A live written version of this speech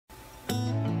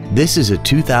This is a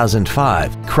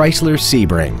 2005 Chrysler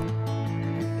Sebring.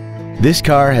 This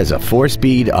car has a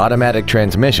 4-speed automatic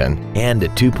transmission and a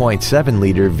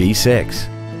 2.7-liter V6.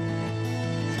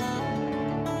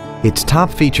 Its top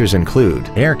features include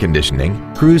air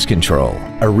conditioning, cruise control,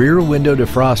 a rear window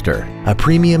defroster, a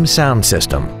premium sound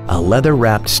system, a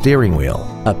leather-wrapped steering wheel,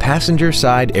 a passenger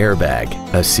side airbag,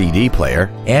 a CD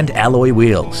player, and alloy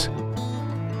wheels.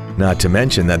 Not to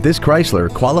mention that this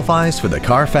Chrysler qualifies for the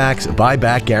Carfax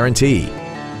buyback guarantee.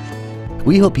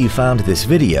 We hope you found this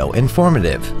video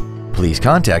informative. Please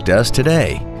contact us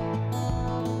today.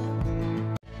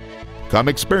 Come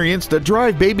experience the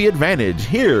Drive Baby advantage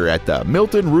here at the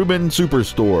Milton Ruben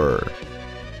Superstore.